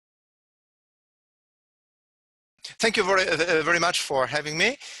Thank you very much for having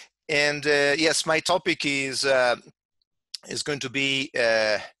me. And yes, my topic is going to be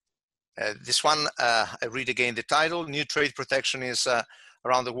this one. I read again the title: New Trade Protectionism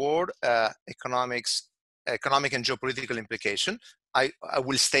Around the World, Economic and Geopolitical Implication. I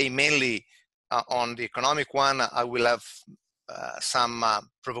will stay mainly on the economic one. I will have some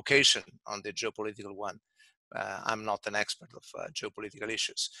provocation on the geopolitical one. I'm not an expert of geopolitical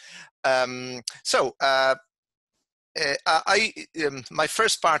issues. My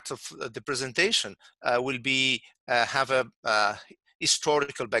first part of the presentation will be have a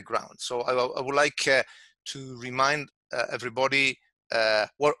historical background. So I would like to remind everybody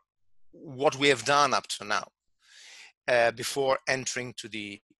what we have done up to now before entering to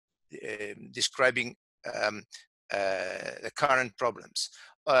the describing the current problems.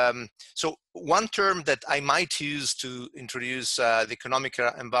 So one term that I might use to introduce the economic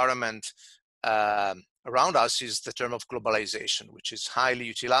environment around us is the term of globalization, which is highly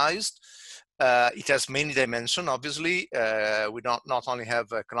utilized. It has many dimensions, obviously. We not only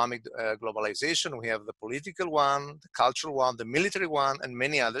have economic globalization, we have the political one, the cultural one, the military one, and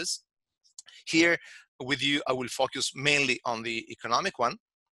many others. Here with you, I will focus mainly on the economic one.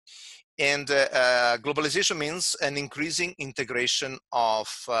 And globalization means an increasing integration of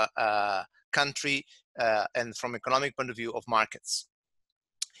country and from economic point of view of markets.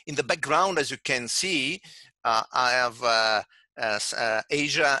 In the background, as you can see, I have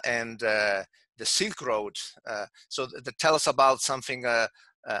Asia and the Silk Road. So that tell us about something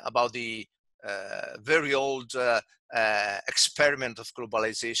about the very old experiment of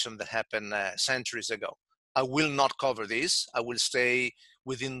globalization that happened centuries ago. I will not cover this. I will stay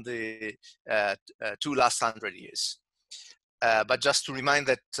within the last 100 years. But just to remind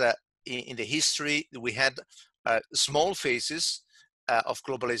that in the history, we had small phases of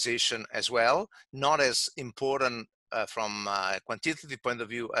globalization as well, not as important from a quantitative point of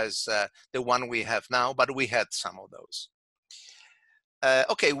view as the one we have now, but we had some of those.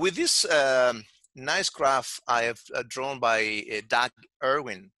 Okay, with this nice graph I have drawn by Doug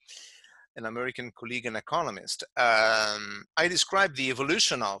Irwin, an American colleague and economist, I describe the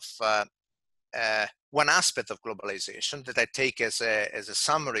evolution of one aspect of globalization that I take as a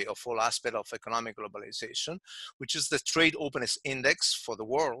summary of all aspects of economic globalization, which is the trade openness index for the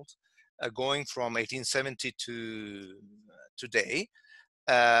world, going from 1870 to today.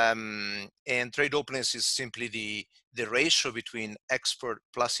 And trade openness is simply the ratio between export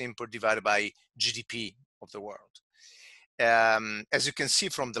plus import divided by GDP of the world. As you can see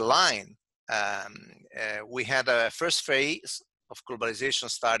from the line, we had a first phase of globalization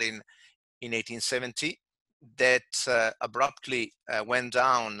starting in 1870 that abruptly went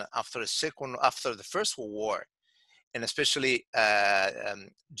down after the First World War, and especially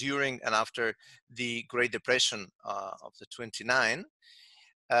during and after the Great Depression of the 29,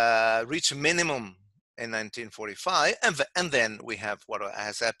 reached a minimum in 1945, and then we have what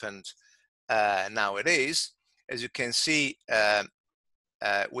has happened nowadays. As you can see,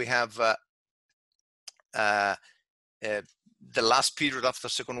 we have the last period after the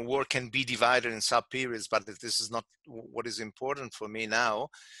Second World War can be divided in sub-periods, but this is not what is important for me now.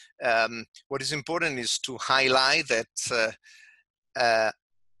 What is important is to highlight that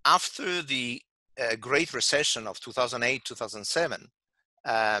after the Great Recession of 2008, 2007,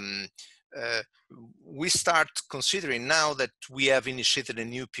 we start considering now that we have initiated a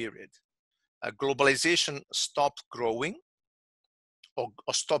new period. Globalization stopped growing, or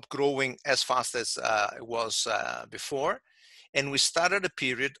stopped growing as fast as it was before. And we started a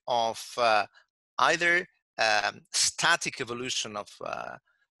period of either static evolution of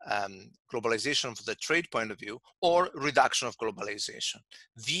globalization from the trade point of view, or reduction of globalization.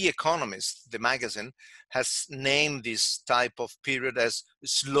 The Economist, the magazine, has named this type of period as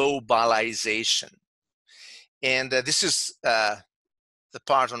globalization. And this is the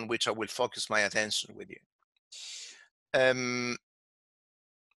part on which I will focus my attention with you.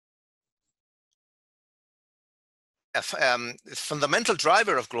 A fundamental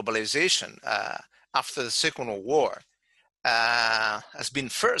driver of globalization after the Second World War has been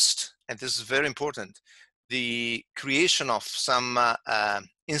first, and this is very important, the creation of some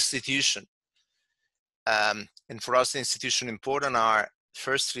institution. And for us, the institution important are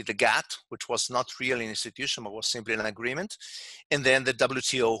firstly the GATT, which was not really an institution, but was simply an agreement, and then the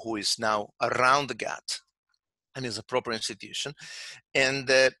WTO, who is now around the GATT and is a proper institution.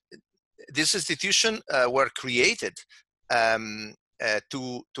 And this institution were created to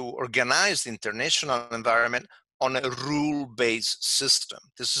organize the international environment on a rule-based system.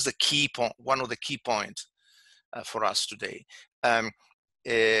 This is the key point, one of the key points for us today.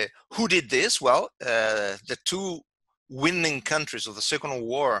 Who did this? Well, the two winning countries of the Second World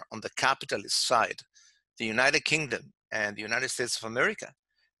War on the capitalist side, the United Kingdom and the United States of America,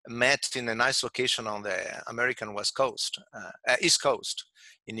 met in a nice location on the American West Coast, East Coast,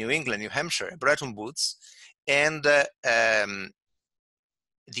 in New England, New Hampshire, Bretton Woods. And the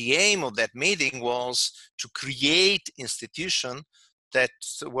aim of that meeting was to create institutions that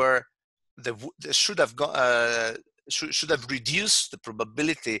were should have reduced the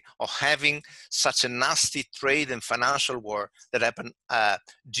probability of having such a nasty trade and financial war that happened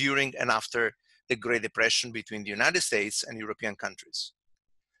during and after the Great Depression between the United States and European countries.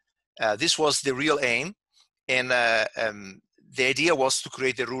 This was the real aim, and the idea was to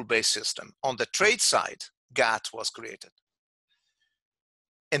create a rule-based system. On the trade side, GATT was created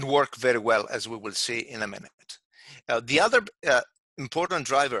and worked very well, as we will see in a minute. The other important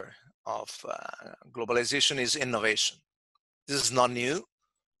driver of globalization is innovation. This is not new.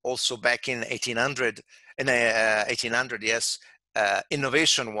 Also back in 1800, yes,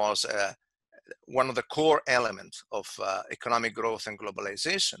 innovation was one of the core elements of economic growth and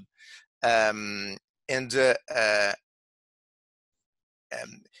globalization.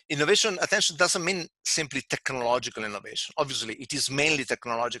 Innovation, attention, doesn't mean simply technological innovation. Obviously, it is mainly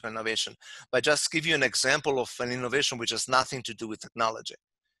technological innovation, but just give you an example of an innovation which has nothing to do with technology,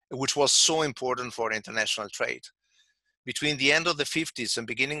 which was so important for international trade. Between the end of the 50s and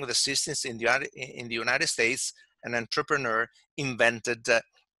beginning of the 60s in the United States, an entrepreneur invented the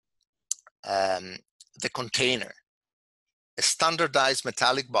container, a standardized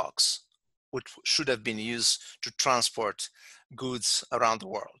metallic box, which should have been used to transport goods around the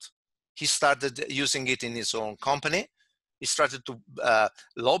world. He started using it in his own company. He started to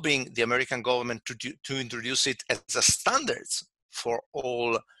lobbying the American government to introduce it as a standard for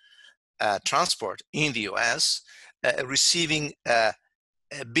all transport in the US, receiving a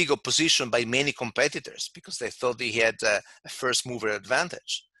big opposition by many competitors because they thought he had a first mover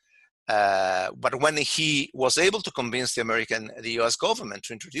advantage. But when he was able to convince the US government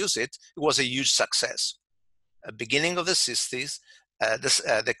to introduce it, it was a huge success. Beginning of the 60s,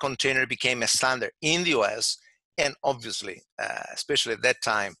 the container became a standard in the US, and obviously, especially at that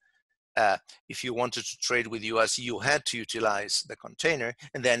time, if you wanted to trade with the US, you had to utilize the container,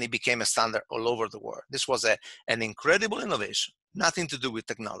 and then it became a standard all over the world. This was an incredible innovation, nothing to do with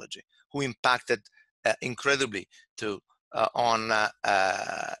technology, who impacted incredibly on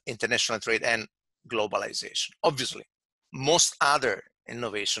international trade and globalization. Obviously, most other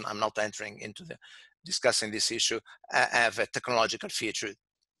innovation, I'm not entering into discussing this issue, have a technological feature.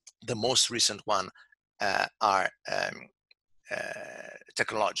 The most recent one are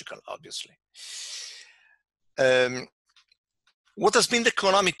technological, obviously. What has been the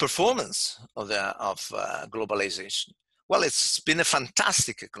economic performance of globalization? Well, it's been a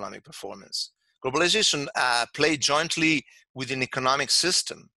fantastic economic performance. Globalization played jointly with an economic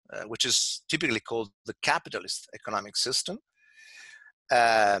system, which is typically called the capitalist economic system,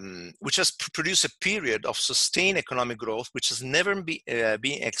 which has produced a period of sustained economic growth, which has never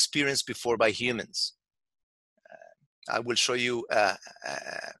been experienced before by humans. I will show you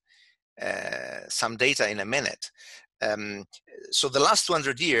some data in a minute. So the last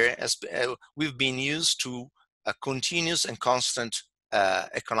 200 years, we've been used to a continuous and constant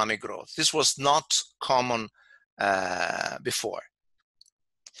economic growth. This was not common before.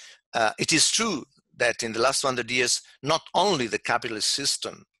 It is true that in the last 100 years, not only the capitalist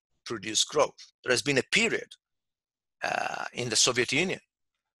system produced growth, there has been a period in the Soviet Union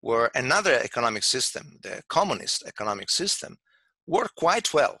where another economic system, the communist economic system, worked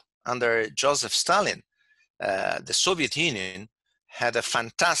quite well under Joseph Stalin. The Soviet Union had a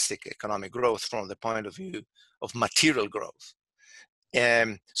fantastic economic growth from the point of view of material growth.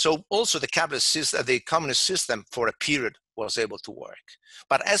 So also the capitalist system, the communist system for a period was able to work.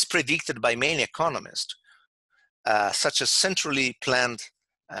 But as predicted by many economists, such a centrally planned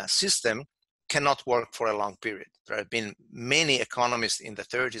system cannot work for a long period. There have been many economists in the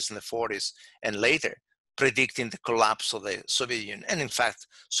 30s and the 40s and later predicting the collapse of the Soviet Union. And in fact,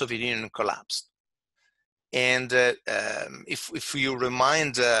 Soviet Union collapsed. And if you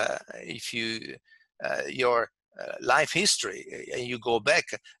remind, your life history, and you go back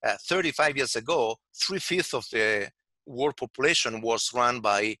 35 years ago, 3/5 of the world population was run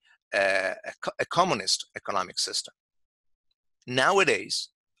by a communist economic system. Nowadays,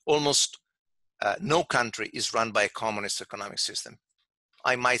 almost no country is run by a communist economic system.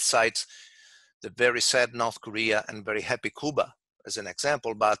 I might cite the very sad North Korea and very happy Cuba as an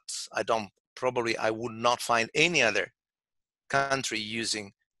example, but I would not find any other country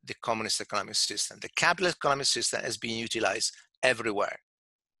using the communist economic system. The capitalist economic system has been utilized everywhere,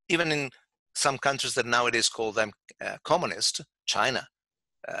 even in some countries that nowadays call them communist, China,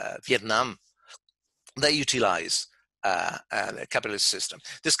 Vietnam, they utilize the capitalist system.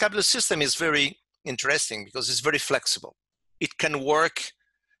 This capitalist system is very interesting because it's very flexible. It can work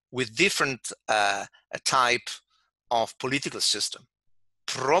with different type of political system.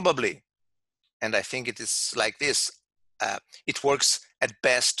 Probably, and I think it is like this, it works at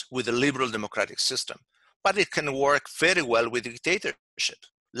best with a liberal democratic system, but it can work very well with dictatorship.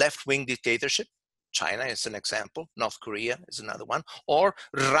 Left-wing dictatorship, China is an example, North Korea is another one, or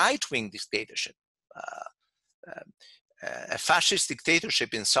right-wing dictatorship. A fascist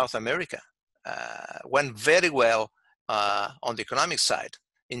dictatorship in South America went very well on the economic side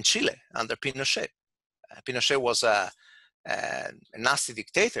in Chile under Pinochet. Pinochet was a nasty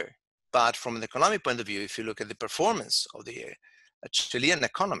dictator, but from an economic point of view, if you look at the performance of the Chilean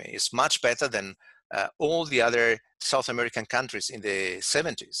economy, it's much better than all the other South American countries in the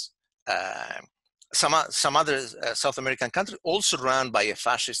 70s. Some other South American countries also run by a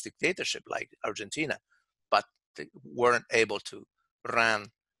fascist dictatorship like Argentina, but they weren't able to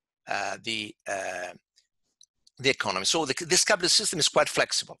run the economy. So this capitalist system is quite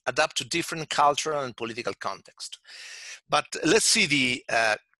flexible, adapt to different cultural and political context. But let's see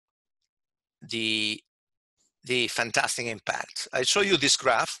the fantastic impact. I show you this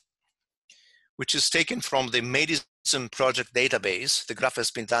graph, which is taken from the Madison Project database. The graph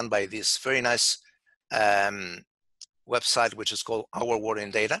has been done by this very nice website, which is called Our War in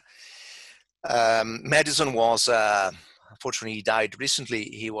Data. Madison was, unfortunately, he died recently.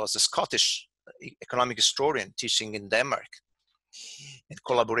 He was a Scottish economic historian teaching in Denmark and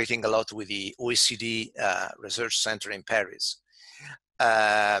collaborating a lot with the OECD Research Center in Paris.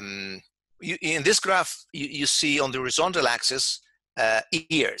 In this graph, you see on the horizontal axis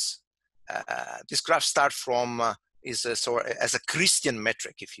years. This graph starts from, as a Christian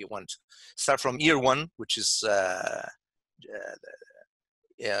metric, if you want. Start from year one, which is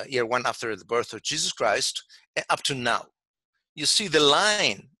year one after the birth of Jesus Christ, up to now. You see the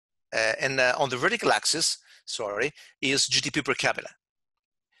line, and on the vertical axis, is GDP per capita.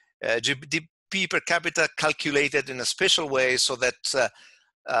 GDP per capita calculated in a special way so that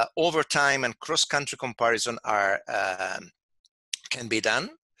over time and cross-country comparison can be done.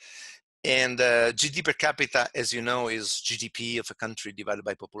 And GDP per capita, as you know, is GDP of a country divided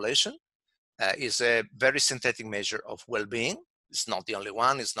by population. Is a very synthetic measure of well-being. It's not the only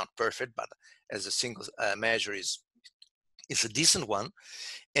one, it's not perfect, but as a single measure is a decent one.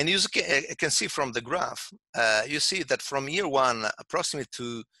 And you can see from the graph, you see that from year one, approximately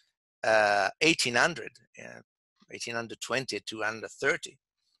to 1820 to 230,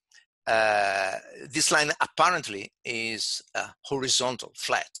 this line apparently is horizontal,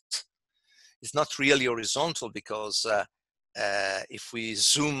 flat. It's not really horizontal because if we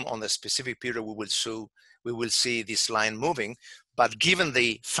zoom on the specific period, we will see this line moving. But given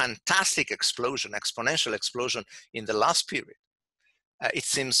the fantastic explosion, exponential explosion in the last period, it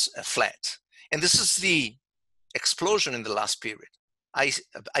seems flat. And this is the explosion in the last period. I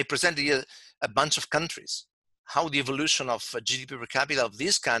presented here a bunch of countries, how the evolution of GDP per capita of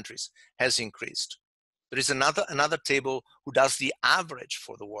these countries has increased. There is another table who does the average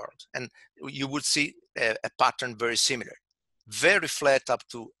for the world, and you would see a pattern very similar. Very flat up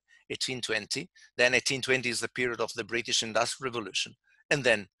to 1820. Then 1820 is the period of the British Industrial Revolution, and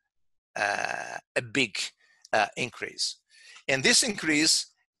then a big increase. And this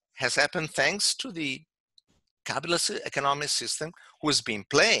increase has happened thanks to the capitalist economic system who has been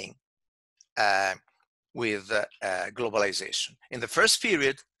playing with globalization. In the first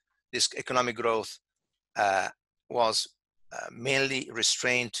period, this economic growth was mainly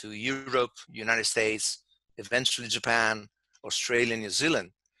restrained to Europe, United States, eventually Japan, Australia, New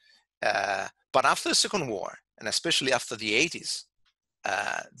Zealand. But after the Second War, and especially after the 80s,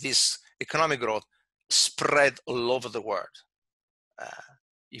 this economic growth spread all over the world.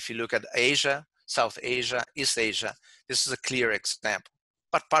 If you look at Asia, South Asia, East Asia, this is a clear example,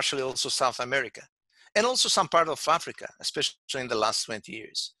 but partially also South America, and also some part of Africa, especially in the last 20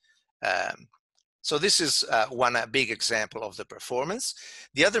 years. So this is one big example of the performance.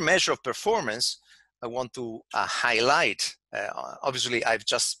 The other measure of performance I want to highlight, obviously I've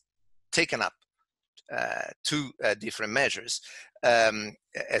just taken up two different measures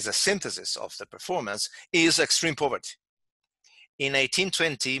as a synthesis of the performance, is extreme poverty. In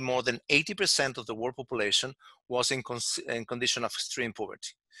 1820, more than 80% of the world population was in condition of extreme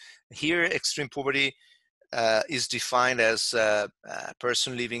poverty. Here, extreme poverty is defined as a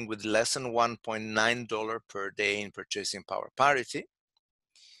person living with less than $1.9 per day in purchasing power parity.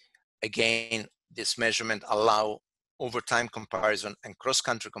 Again, this measurement allows over time comparison and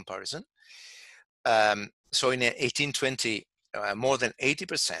cross-country comparison. So in 1820, more than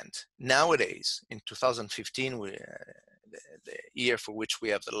 80%. Nowadays, in 2015, the year for which we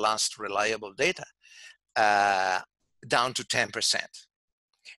have the last reliable data, down to 10%.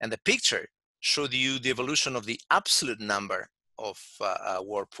 And the picture showed you the evolution of the absolute number of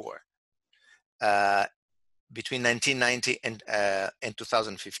war poor between 1990 and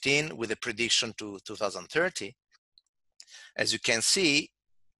 2015, with a prediction to 2030. As you can see,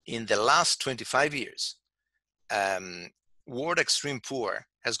 in the last 25 years, world extreme poor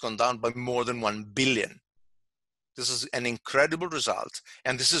has gone down by more than 1 billion. This is an incredible result,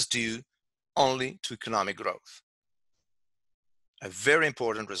 and this is due only to economic growth. A very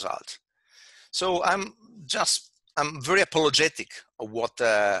important result. So I'm very apologetic of what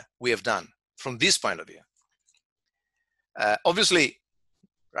we have done from this point of view. Obviously,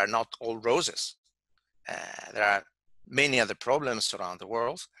 there are not all roses. There are many other problems around the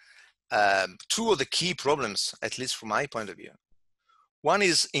world. Two of the key problems, at least from my point of view. One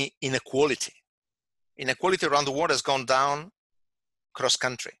is inequality. Inequality around the world has gone down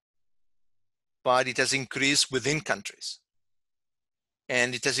cross-country, but it has increased within countries.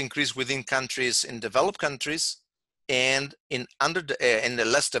 And it has increased within countries, in developed countries, and in the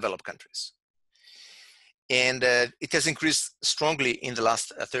less developed countries. And it has increased strongly in the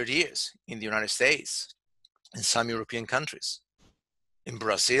last 30 years in the United States, in some European countries, in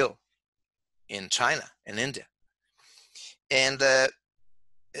Brazil, in China, in India. And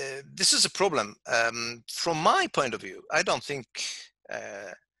this is a problem. From my point of view, I don't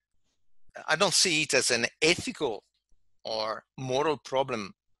see it as an ethical or moral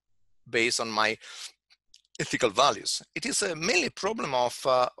problem based on my ethical values. It is mainly a problem of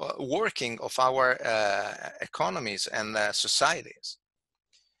working of our economies and societies.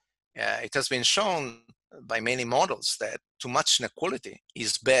 It has been shown by many models that too much inequality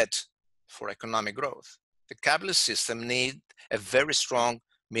is bad for economic growth. The capitalist system needs a very strong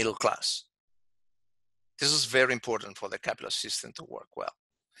middle class. This is very important for the capitalist system to work well.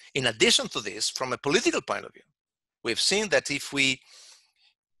 In addition to this, from a political point of view, we've seen that if we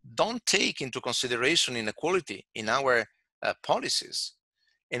don't take into consideration inequality in our policies,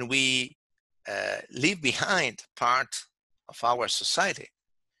 and we leave behind part of our society,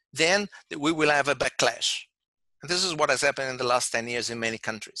 then we will have a backlash. And this is what has happened in the last 10 years in many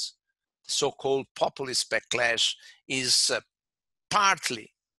countries. The so-called populist backlash is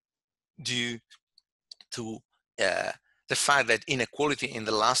partly due to the fact that inequality in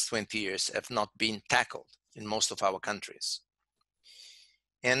the last 20 years have not been tackled in most of our countries.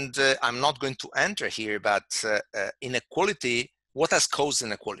 And I'm not going to enter here, but inequality, what has caused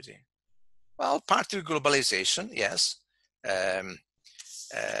inequality? Well, partly globalization, yes.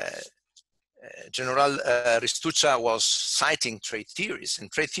 General Ristuccia was citing trade theories,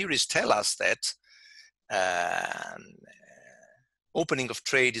 and trade theories tell us that opening of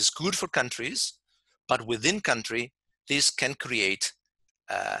trade is good for countries, but within country, this can create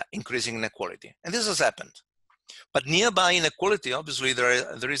increasing inequality. And this has happened. But nearby inequality, obviously,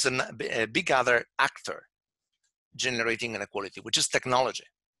 there is a big other actor generating inequality, which is technology.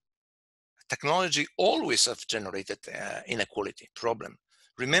 Technology always have generated inequality problem.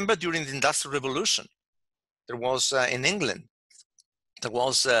 Remember, during the Industrial Revolution, there was in England, there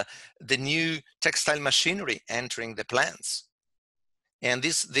was the new textile machinery entering the plants. And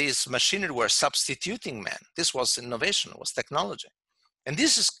these machinery were substituting men. This was innovation, was technology. And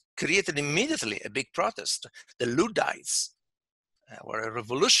this has created immediately a big protest. The Luddites were a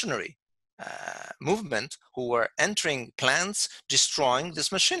revolutionary movement who were entering plants, destroying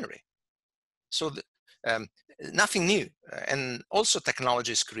this machinery. So nothing new. And also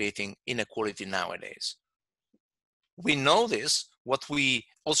technology is creating inequality nowadays. We know this, we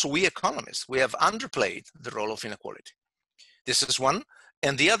economists, we have underplayed the role of inequality. This is one.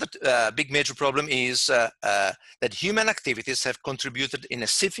 And the other big major problem is that human activities have contributed in a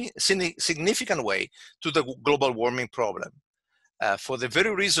significant way to the global warming problem. For the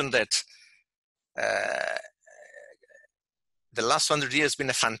very reason that the last 100 years has been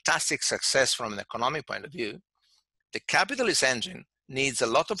a fantastic success from an economic point of view, the capitalist engine needs a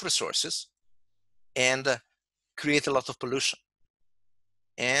lot of resources and create a lot of pollution.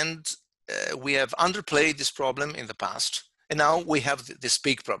 And we have underplayed this problem in the past. And now we have this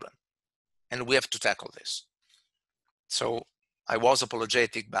big problem, and we have to tackle this. So I was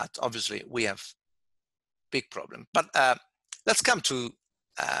apologetic, but obviously we have big problem. But let's come to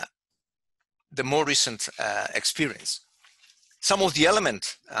the more recent experience. Some of the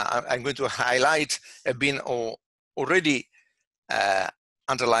elements I'm going to highlight have been already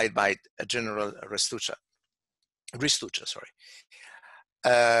underlined by General Ristuccia. Ristuccia, sorry.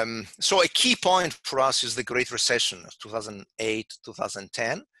 So a key point for us is the Great Recession of 2008,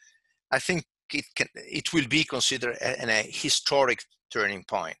 2010. I think it will be considered a historic turning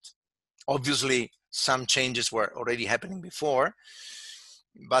point. Obviously, some changes were already happening before,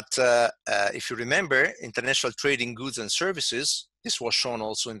 but if you remember, international trade in goods and services, this was shown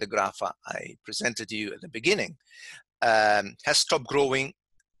also in the graph I presented to you at the beginning, has stopped growing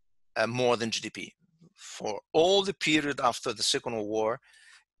more than GDP. For all the period after the Second World War,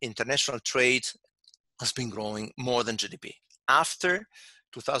 international trade has been growing more than GDP. After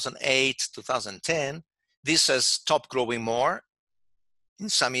 2008, 2010, this has stopped growing more. In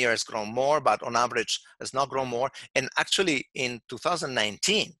some years grown more, but on average has not grown more. And actually in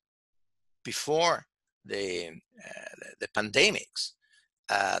 2019, before the pandemics,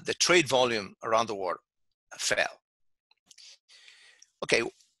 the trade volume around the world fell. Okay,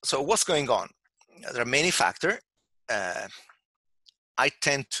 so what's going on? There are many factors. I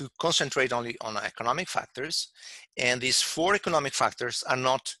tend to concentrate only on economic factors, and these 4 economic factors are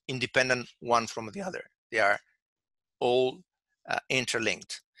not independent one from the other. They are all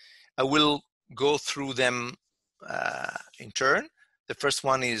interlinked. I will go through them in turn. The first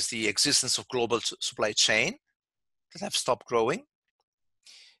one is the existence of global supply chain that have stopped growing.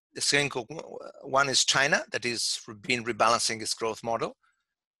 The second one is China that is been rebalancing its growth model.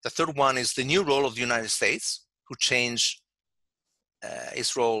 The third one is the new role of the United States, who changed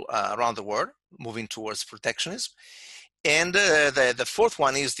its role around the world, moving towards protectionism. And the fourth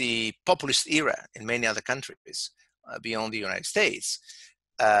one is the populist era in many other countries beyond the United States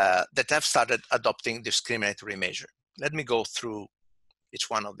that have started adopting discriminatory measure. Let me go through each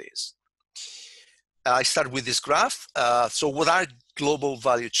one of these. I start with this graph. So what are global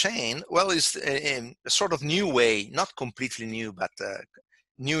value chain? Well, it's a sort of new way, not completely new, but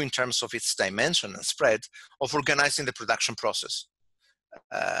new in terms of its dimension and spread of organizing the production process.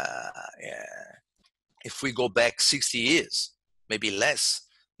 If we go back 60 years, maybe less,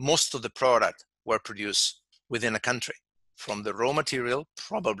 most of the product were produced within a country, from the raw material,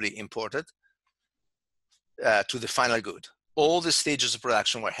 probably imported, to the final good. All the stages of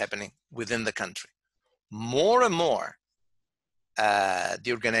production were happening within the country. More and more,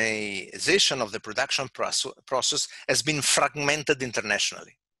 the organization of the production process has been fragmented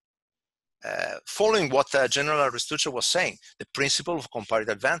internationally. Following what General Ristuccia was saying, the principle of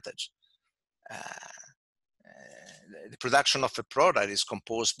comparative advantage. The production of a product is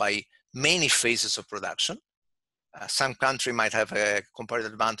composed by many phases of production. Some country might have a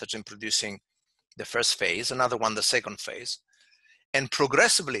comparative advantage in producing the first phase, another one the second phase. And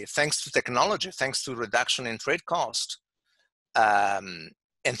progressively, thanks to technology, thanks to reduction in trade cost, and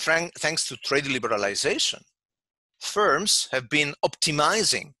thanks to trade liberalization, firms have been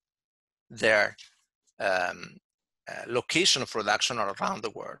optimizing their location of production around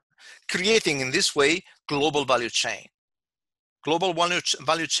the world, creating in this way global value chain. Global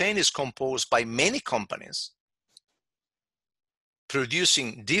value chain is composed by many companies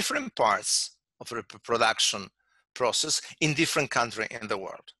producing different parts of the production process in different countries in the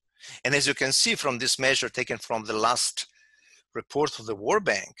world. And as you can see from this measure taken from the last report of the World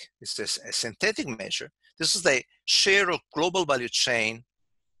Bank, it's a synthetic measure. This is the share of global value chain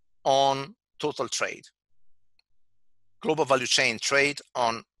on total trade. Global value chain trade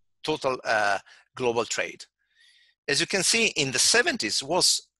on total global trade. As you can see, in the 70s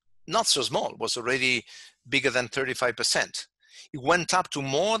was not so small, was already bigger than 35%. It went up to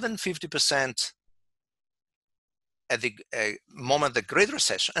more than 50% at the moment of the Great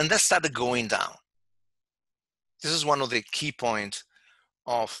Recession, and that started going down. This is one of the key points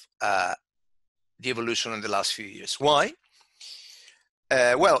of the evolution in the last few years. Why?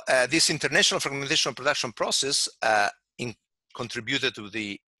 This international fragmentation production process contributed to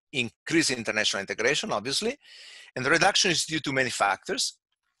the increased international integration, obviously, and the reduction is due to many factors.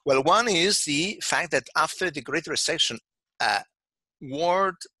 Well, one is the fact that after the Great Recession,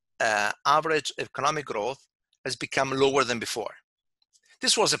 world average economic growth has become lower than before.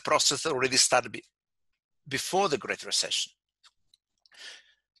 This was a process that already started before the Great Recession.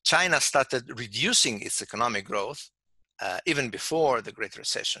 China started reducing its economic growth even before the Great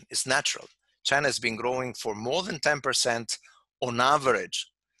Recession. It's natural. China has been growing for more than 10% on average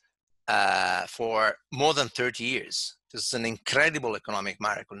for more than 30 years. This is an incredible economic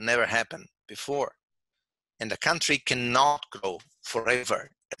miracle, never happened before. And the country cannot grow forever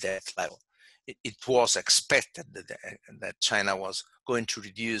at that level. It was expected that China was going to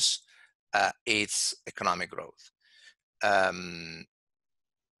reduce its economic growth. The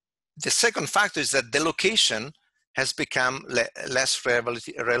second factor is that the location has become less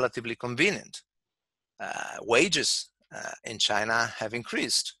relatively convenient. wages in China have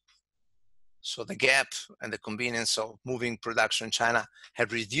increased. So the gap and the convenience of moving production in China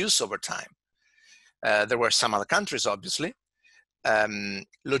have reduced over time. There were some other countries, obviously.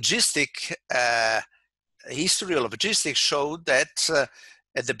 History of logistics showed that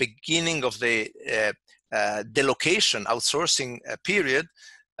at the beginning of the delocation, outsourcing period,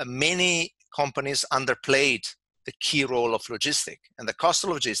 many companies underplayed the key role of logistics, and the cost of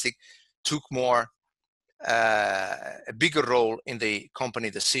logistics took a bigger role in the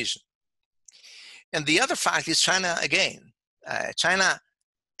company decision. And the other fact is China again. China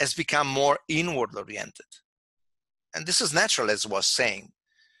has become more inward oriented. And this is natural, as I was saying.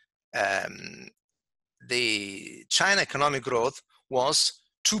 The China economic growth was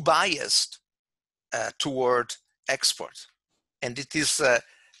too biased toward export. And it is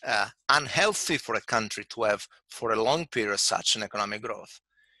unhealthy for a country to have for a long period such an economic growth.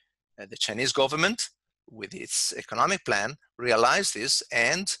 The Chinese government, with its economic plan, realized this,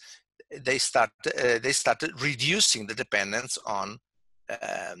 and they started reducing the dependence on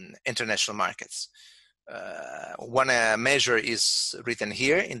international markets. One measure is written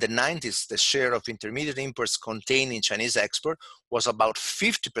here. In the 90s, the share of intermediate imports contained in Chinese export was about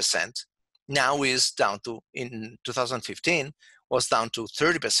 50%. Now is down to, in 2015, was down to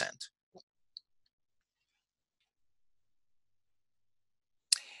 30%.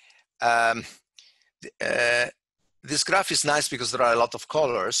 This graph is nice because there are a lot of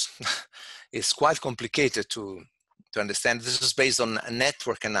colors. It's quite complicated to understand. This is based on a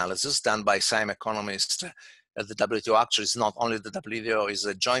network analysis done by some economists at the WTO. Actually, it's not only the WTO, it's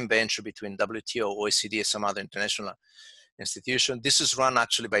a joint venture between WTO, OECD, and some other international institution. This is run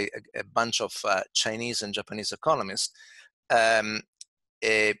actually by a bunch of Chinese and Japanese economists. On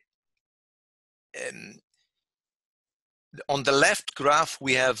the left graph,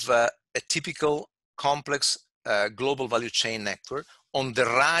 we have a typical complex global value chain network. On the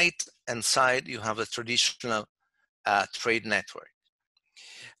right hand side, you have a traditional trade network.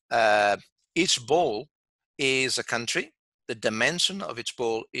 Each ball is a country. The dimension of each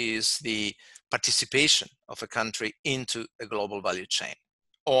ball is the participation of a country into a global value chain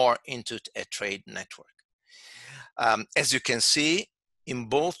or into a trade network. As you can see, in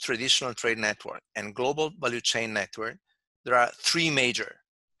both traditional trade network and global value chain network, there are three major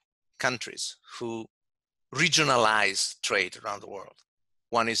countries who regionalize trade around the world.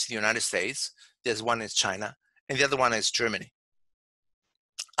 One is the United States, there's one is China, and the other one is Germany.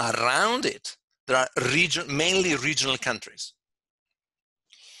 Around it, there are mainly regional countries.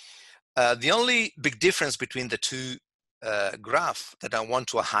 The only big difference between the two graphs that I want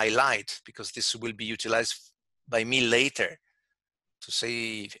to highlight, because this will be utilized by me later to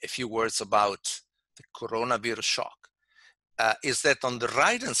say a few words about the coronavirus shock, is that on the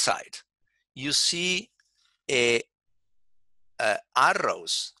right-hand side, you see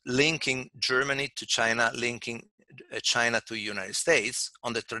arrows linking Germany to China, linking China to the United States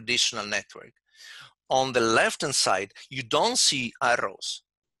on the traditional network. On the left-hand side, you don't see arrows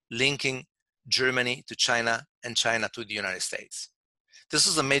linking Germany to China and China to the United States. This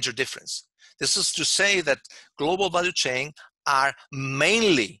is a major difference. This is to say that global value chains are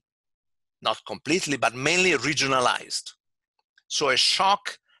mainly, not completely, but mainly regionalized. So a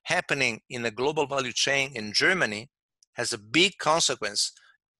shock happening in the global value chain in Germany has a big consequence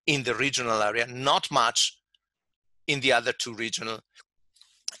in the regional area, not much in the other two regional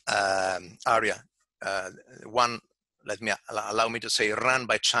area. One, allow me to say, run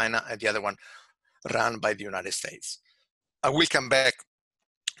by China, and the other one run by the United States. I will come back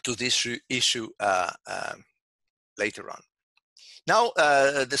to this issue later on. Now,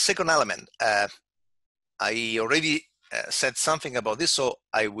 the second element, I already said something about this, so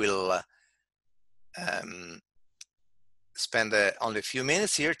I will spend only a few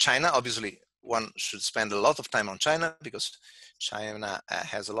minutes here. China, obviously, one should spend a lot of time on China because China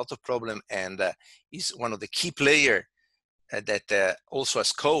has a lot of problem and is one of the key players that also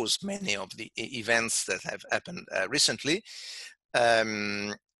has caused many of the events that have happened recently.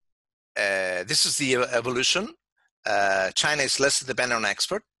 This is the evolution. China is less dependent on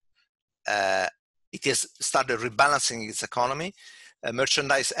export. It has started rebalancing its economy.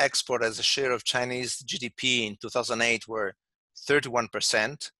 Merchandise export as a share of Chinese GDP in 2008 were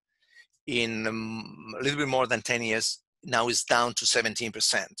 31%. In a little bit more than 10 years, now is down to 17%.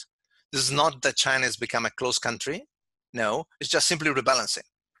 This is not that China has become a closed country. No, it's just simply rebalancing.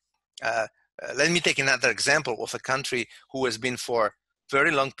 Let me take another example of a country who has been for a very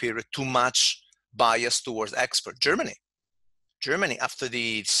long period too much biased towards export. Germany. Germany, after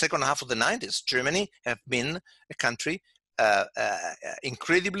the second half of the 90s, Germany have been a country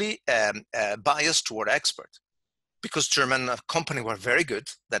incredibly biased toward export, because German companies were very good,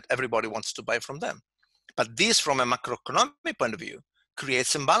 that everybody wants to buy from them. But this, from a macroeconomic point of view,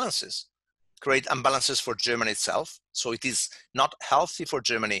 creates imbalances for Germany itself. So it is not healthy for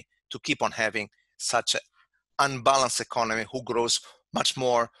Germany to keep on having such an unbalanced economy who grows much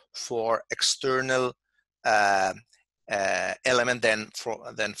more for external element than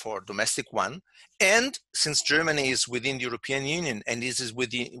for domestic one. And since Germany is within the European Union and this is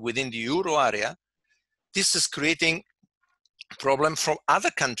within the euro area, this is creating problem from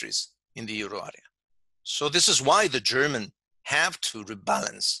other countries in the euro area. So this is why the Germans have to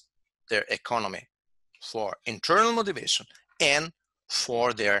rebalance their economy for internal motivation and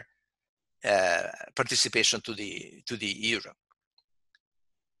for their participation to the euro.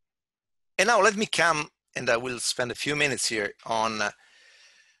 And now let me come, and I will spend a few minutes here on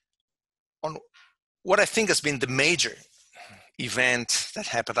what I think has been the major event that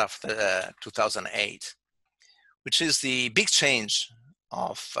happened after 2008, which is the big change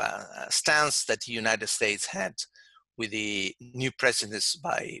of stance that the United States had with the new presidency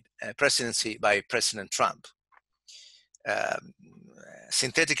by President Trump.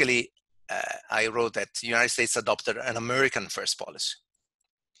 Synthetically, I wrote that the United States adopted an American first policy.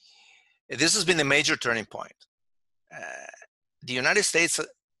 This has been a major turning point. The United States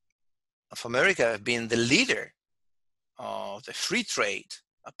of America have been the leader of the free trade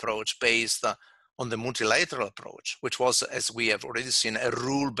approach based on the multilateral approach, which was, as we have already seen, a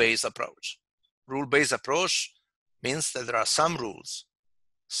rule-based approach. Rule-based approach means that there are some rules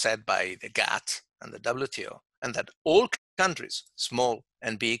set by the GATT and the WTO, and that all countries, small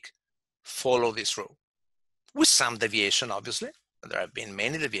and big, follow this rule. With some deviation, obviously. There have been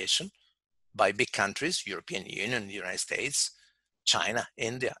many deviations by big countries, European Union, the United States, China,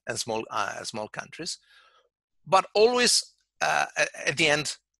 India, and small countries, but always at the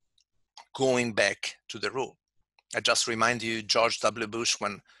end, going back to the rule. I just remind you, George W. Bush,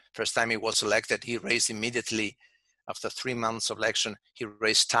 when first time he was elected, he raised immediately, after 3 months of election, he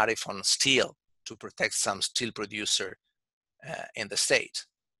raised tariff on steel to protect some steel producer in the state.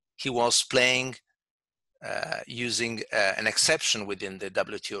 He was playing, using an exception within the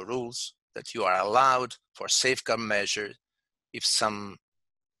WTO rules that you are allowed for safeguard measures if some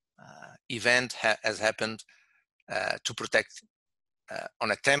event has happened to protect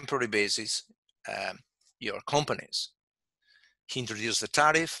on a temporary basis your companies. He introduced the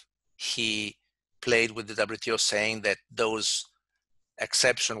tariff. He played with the WTO, saying that those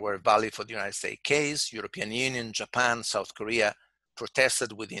exceptions were valid for the United States case. European Union, Japan, South Korea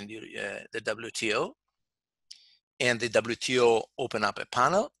protested within the WTO, and the WTO opened up a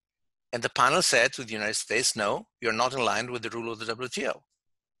panel, and the panel said to the United States, no, you're not in line with the rule of the WTO,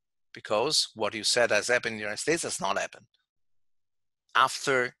 because what you said has happened in the United States has not happened.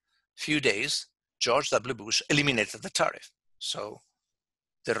 After a few days, George W. Bush eliminated the tariff. So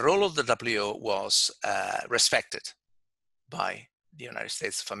the role of the WTO was respected by the United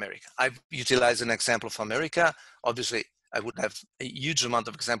States of America. I've utilized an example of America. Obviously, I would have a huge amount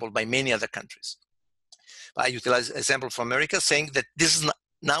of examples by many other countries. But I utilize an example from America, saying that this is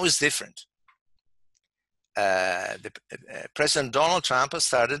now is different. President Donald Trump has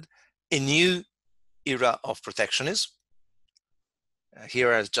started a new era of protectionism.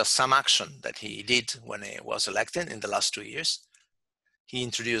 Here is just some action that he did when he was elected in the last 2 years. He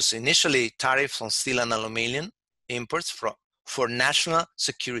introduced initially tariffs on steel and aluminum imports for national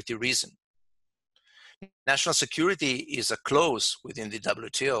security reason. National security is a clause within the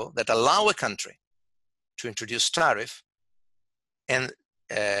WTO that allow a country to introduce tariff, and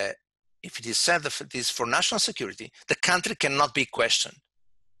if it is said that it is for national security, the country cannot be questioned.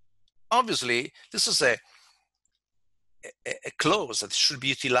 Obviously, this is a clause that should be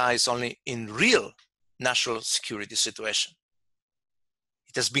utilized only in real national security situation.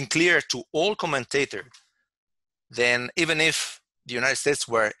 It has been clear to all commentators then, even if the United States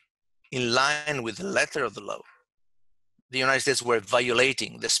were in line with the letter of the law, the United States were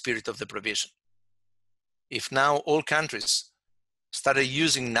violating the spirit of the provision. If now all countries started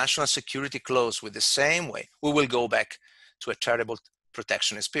using national security clause with the same way, we will go back to a terrible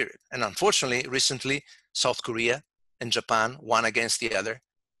protectionist period. And unfortunately, recently, South Korea and Japan, one against the other,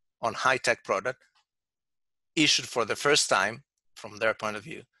 on high-tech product, issued for the first time, from their point of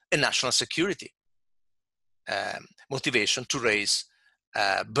view, a national security motivation to raise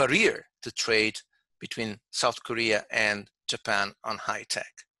a barrier to trade between South Korea and Japan on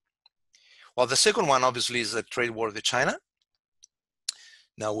high-tech. Well, the second one, obviously, is the trade war with China.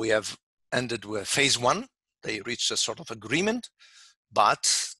 Now we have ended with phase one. They reached a sort of agreement,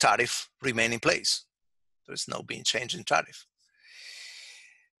 but tariff remain in place. There is no being change in tariff.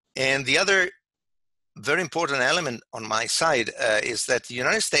 And the other very important element on my side is that the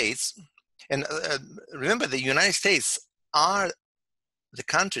United States, and remember the United States are the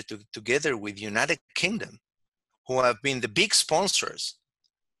country together with the United Kingdom who have been the big sponsors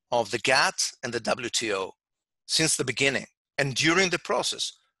of the GATT and the WTO since the beginning and during the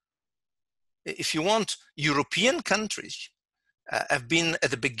process. If you want, European countries have been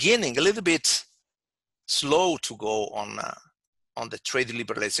at the beginning a little bit slow to go on the trade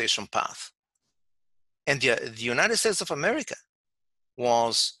liberalization path. And the United States of America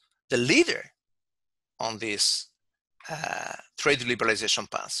was the leader on this trade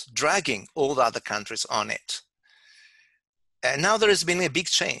liberalization path, dragging all the other countries on it. And now there has been a big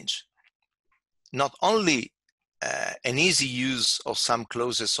change. Not only an easy use of some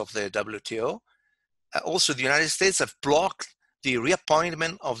clauses of the WTO, also the United States have blocked the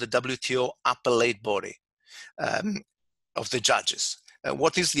reappointment of the WTO appellate body of the judges.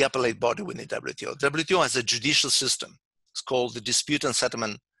 What is the appellate body within the WTO? The WTO has a judicial system. It's called the dispute and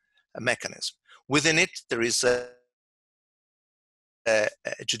settlement mechanism. Within it, there is a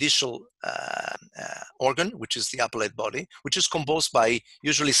judicial organ, which is the appellate body, which is composed by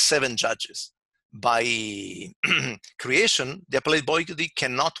usually 7 judges. By creation, the appellate body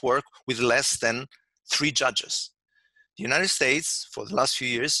cannot work with less than 3 judges. The United States, for the last few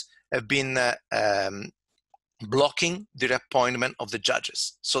years, have been blocking the appointment of the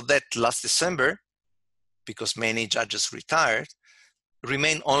judges, so that last December, because many judges retired,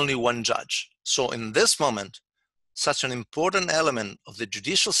 remained only 1 judge. So in this moment, such an important element of the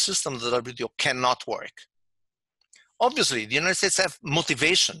judicial system of the WTO cannot work. Obviously, the United States have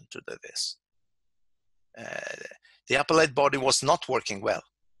motivation to do this. The appellate body was not working well.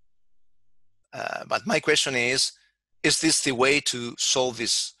 But my question is this the way to solve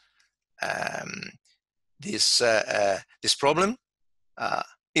this this problem?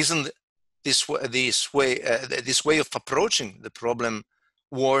 Isn't this way of approaching the problem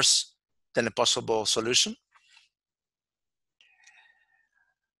worse than a possible solution?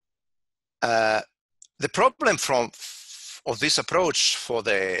 The problem of this approach for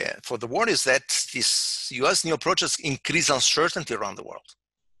the world is that this U.S. new approaches increase uncertainty around the world.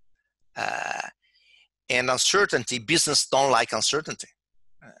 And uncertainty, business don't like uncertainty.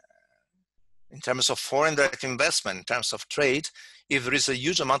 In terms of foreign direct investment, in terms of trade, if there is a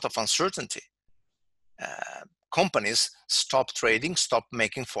huge amount of uncertainty, companies stop trading, stop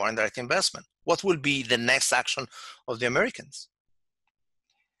making foreign direct investment. What will be the next action of the Americans?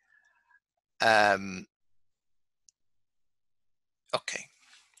 Okay.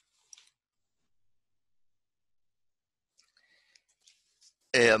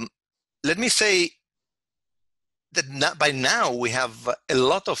 Let me say that by now we have a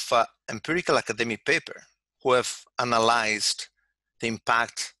lot of empirical academic paper who have analyzed the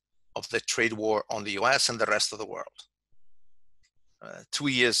impact of the trade war on the US and the rest of the world. 2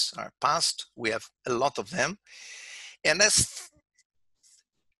 years are past, we have a lot of them. And as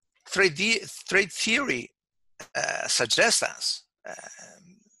trade theory suggests us,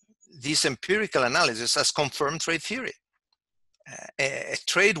 this empirical analysis has confirmed trade theory. A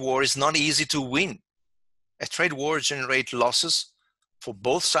trade war is not easy to win. A trade war generates losses for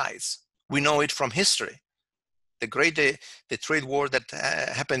both sides. We know it from history. The trade war that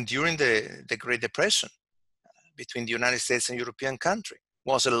happened during the Great Depression between the United States and European country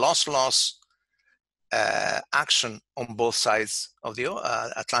was a loss-loss action on both sides of the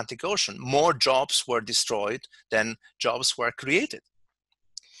Atlantic Ocean. More jobs were destroyed than jobs were created.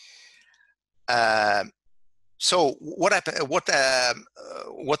 So what happened?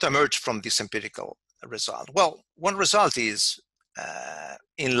 What emerged from this empirical result? Well, one result is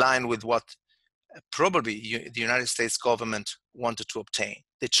in line with what probably the United States government wanted to obtain.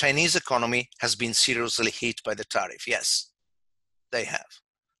 The Chinese economy has been seriously hit by the tariff. Yes, they have.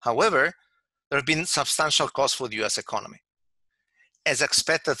 However, there have been substantial costs for the US economy. As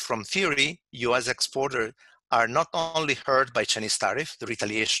expected from theory, US exporters are not only hurt by Chinese tariff, the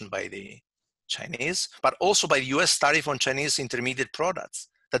retaliation by the Chinese, but also by the US tariff on Chinese intermediate products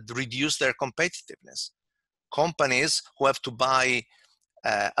that reduce their competitiveness. Companies who have to buy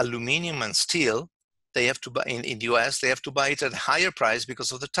aluminum and steel, they have to buy in the US, they have to buy it at a higher price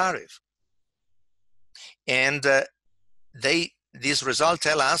because of the tariff. And these results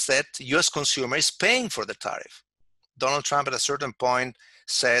tell us that US consumer is paying for the tariff. Donald Trump at a certain point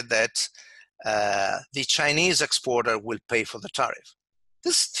said that the Chinese exporter will pay for the tariff.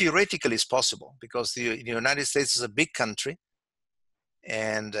 This theoretically is possible because the United States is a big country,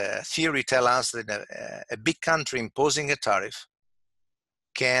 and theory tells us that a big country imposing a tariff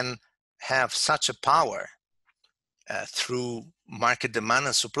can have such a power through market demand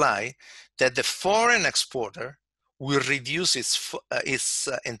and supply, that the foreign exporter will reduce its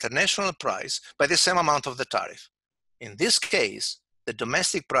international price by the same amount of the tariff. In this case, the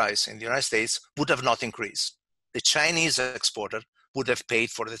domestic price in the United States would have not increased. The Chinese exporter would have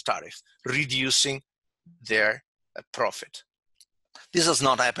paid for the tariff, reducing their profit. This does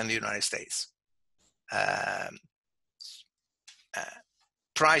not happen in the United States.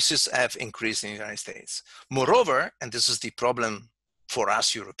 Prices have increased in the United States. Moreover, and this is the problem for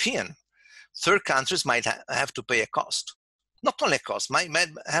us European, third countries might have to pay a cost. Not only a cost, might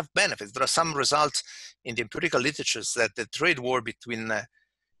have benefits. There are some results in the empirical literatures that the trade war between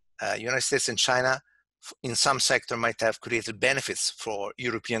United States and China in some sector might have created benefits for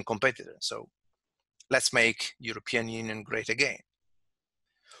European competitors. So let's make European Union great again.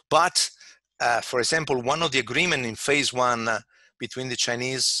 But for example, one of the agreement in phase one between the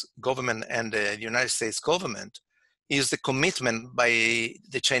Chinese government and the United States government is the commitment by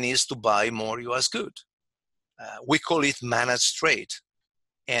the Chinese to buy more US goods. We call it managed trade.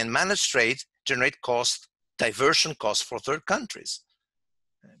 And managed trade generate diversion costs for third countries.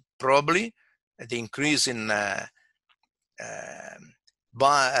 Probably the increase in the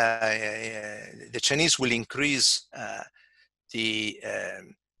Chinese will increase the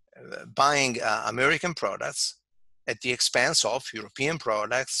buying American products at the expense of European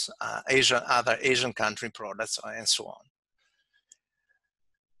products, other Asian country products, and so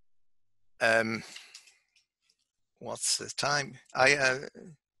on. What's the time?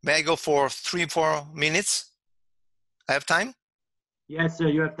 May I go for 3-4 minutes? I have time? Yes, sir,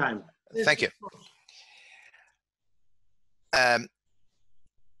 you have time. Thank you.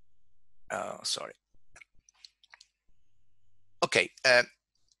 Oh, sorry. Okay.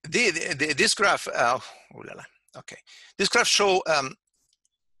 This graph, okay. This graph shows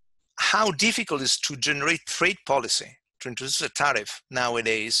how difficult it is to generate trade policy, to introduce a tariff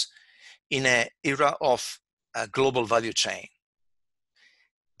nowadays in an era of a global value chain.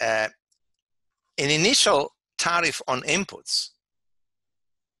 An initial tariff on inputs,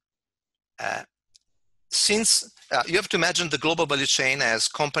 since you have to imagine the global value chain as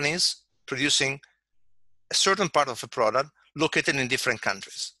companies producing a certain part of a product located in different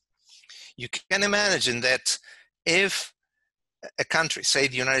countries. You can imagine that if a country, say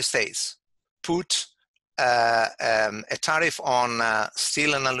the United States, put a tariff on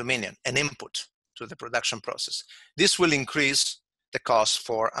steel and aluminum, an input to the production process, this will increase the cost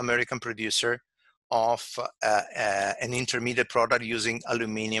for American producer of an intermediate product using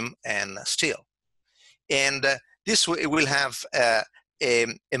aluminum and steel. And this will have a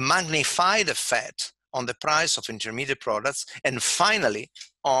magnified effect on the price of intermediate products, and finally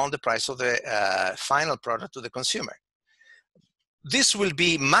on the price of the final product to the consumer. This will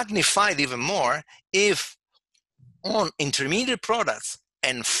be magnified even more if on intermediate products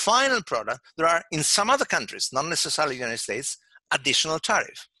and final product, there are in some other countries, not necessarily the United States, additional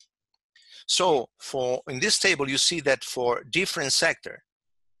tariff. So in this table, you see that for different sector,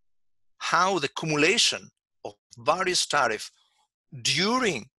 how the accumulation of various tariffs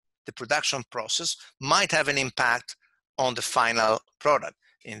during the production process might have an impact on the final product.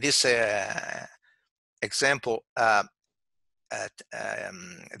 In this example,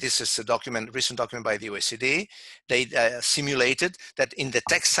 this is a recent document by the OECD. They simulated that in the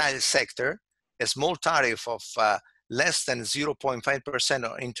textile sector, a small tariff of less than 0.5%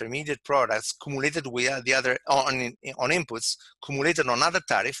 on intermediate products accumulated with the other on inputs, accumulated on other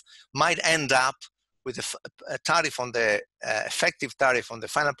tariff, might end up with a tariff on the effective tariff on the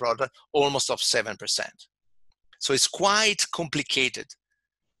final product almost of 7%. So it's quite complicated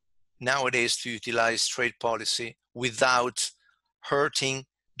nowadays to utilize trade policy without hurting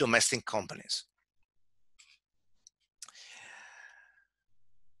domestic companies.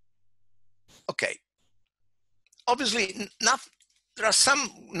 Okay. Obviously, there are some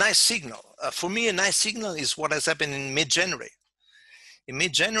nice signal. For me, a nice signal is what has happened in mid-January. In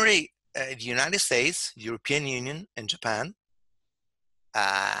mid-January, the United States, the European Union, and Japan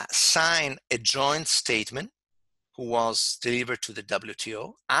signed a joint statement who was delivered to the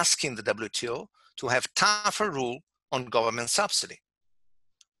WTO, asking the WTO to have tougher rule on government subsidy.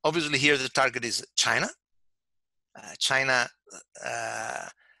 Obviously, here the target is China.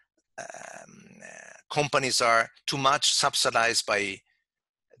 Companies are too much subsidized by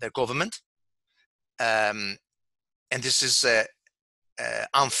their government. And this is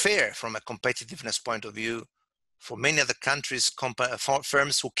unfair from a competitiveness point of view for many other countries,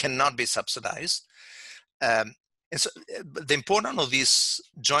 firms who cannot be subsidized. And so the importance of this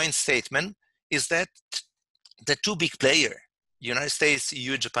joint statement is that the two big players, United States,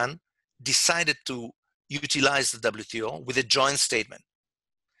 EU, Japan, decided to utilize the WTO with a joint statement.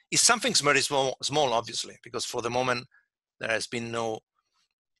 It's something very small, obviously, because for the moment there has been no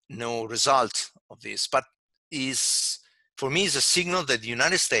result of this, but for me is a signal that the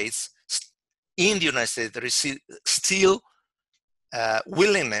United States, there is still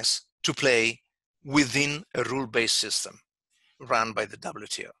willingness to play within a rule-based system run by the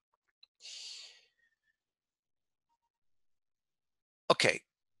WTO. Okay,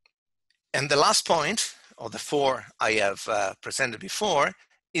 and the last point of the four I have presented before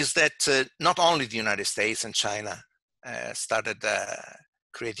is that not only the United States and China started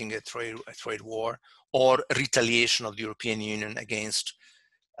creating a trade war or retaliation of the European Union against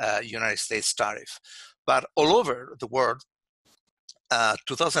United States tariff, but all over the world,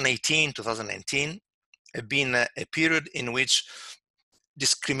 2018, 2019 have been a period in which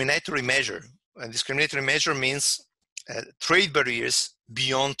discriminatory measure, and discriminatory measure means trade barriers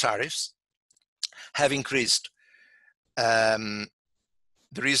beyond tariffs, have increased. There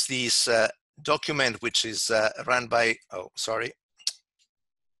is this document which is run by,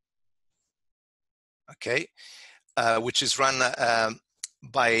 which is run at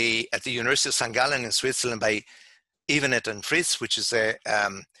the University of St. Gallen in Switzerland by Evenet and Fritz, which is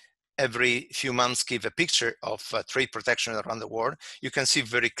every few months give a picture of trade protection around the world. You can see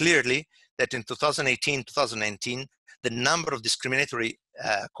very clearly that in 2018, 2019, the number of discriminatory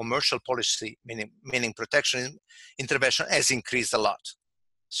commercial policy, meaning protection intervention, has increased a lot.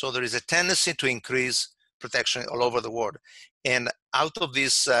 So there is a tendency to increase protection all over the world. And out of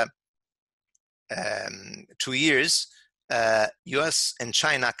these 2 years, US and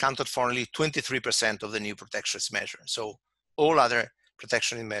China accounted for only 23% of the new protectionist measures. So all other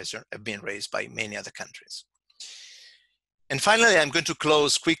protectionist measures have been raised by many other countries. And finally, I'm going to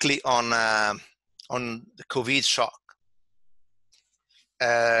close quickly on the COVID shock.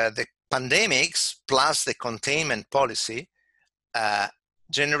 The pandemics plus the containment policy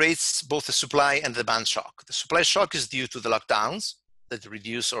generates both the supply and the demand shock. The supply shock is due to the lockdowns that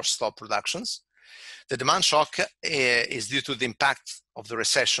reduce or stop productions. The demand shock is due to the impact of the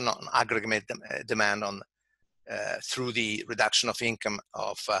recession on aggregate demand through the reduction of income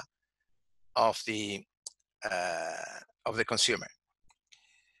of the consumer.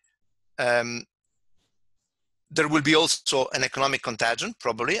 There will be also an economic contagion,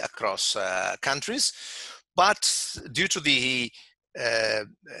 probably across countries, but due to the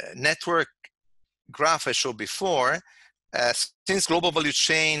network graph I showed before, since global value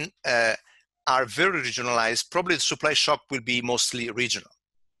chain are very regionalized, probably the supply shock will be mostly regional.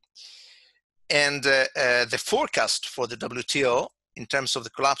 And the forecast for the WTO in terms of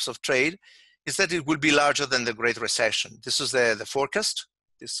the collapse of trade is that it will be larger than the Great Recession. This is the forecast.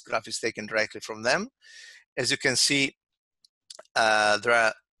 This graph is taken directly from them. As you can see, there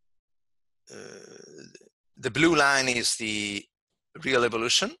are the blue line is the real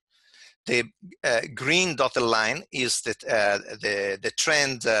evolution. The green dotted line is the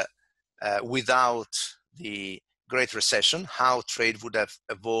trend without the Great Recession, how trade would have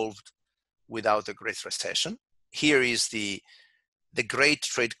evolved without the Great Recession. Here is the great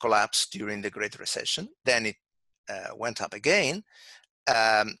trade collapse during the Great Recession. Then it went up again.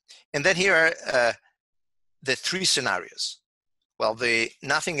 And then here are the three scenarios. Well, the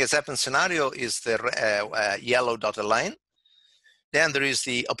nothing has happened scenario is the yellow dotted line. Then there is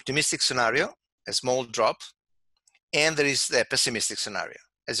the optimistic scenario, a small drop, and there is the pessimistic scenario.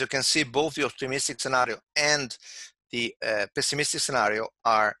 As you can see, both the optimistic scenario and the pessimistic scenario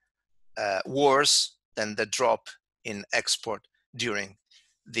are worse than the drop in export during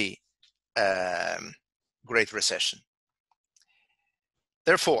the Great Recession.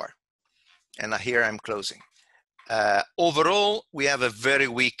 Therefore, and here I'm closing, overall, we have a very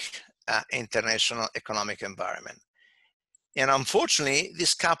weak international economic environment. And unfortunately,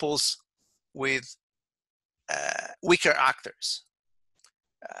 this couples with weaker actors.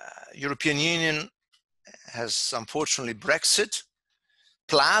 European Union has unfortunately Brexit,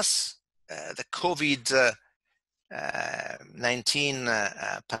 plus the COVID-19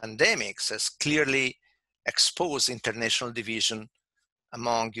 pandemics has clearly exposed international division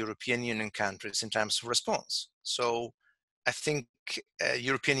among European Union countries in terms of response. So I think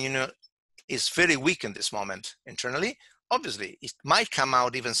European Union is very weak in this moment internally. Obviously, it might come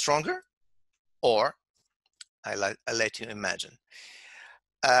out even stronger, or I'll let you imagine.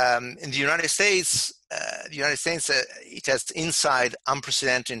 In the United States, it has inside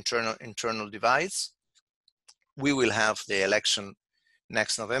unprecedented internal divides. We will have the election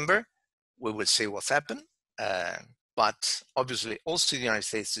next November. We will see what's happened. But obviously, also the United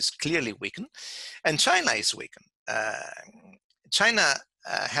States is clearly weakened, and China is weakened. China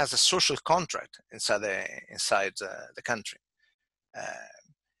has a social contract inside the country.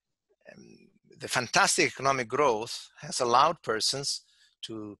 The fantastic economic growth has allowed persons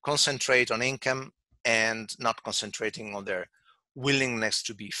to concentrate on income and not concentrating on their willingness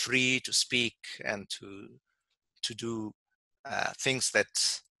to be free, to speak, and to do things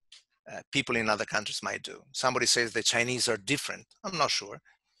that people in other countries might do. Somebody says the Chinese are different. I'm not sure.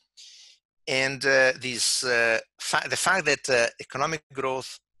 And the fact that economic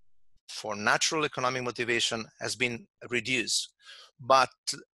growth for natural economic motivation has been reduced, but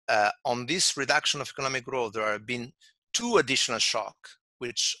on this reduction of economic growth, there have been two additional shocks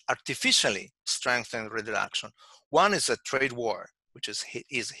which artificially strengthen reduction. One is a trade war, which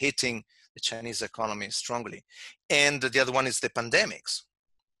is hitting the Chinese economy strongly. And the other one is the pandemics.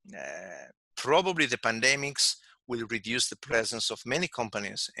 Probably the pandemics will reduce the presence of many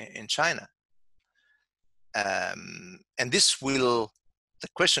companies in China. And this will, the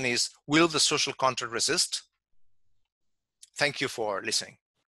question is, will the social contract resist? Thank you for listening.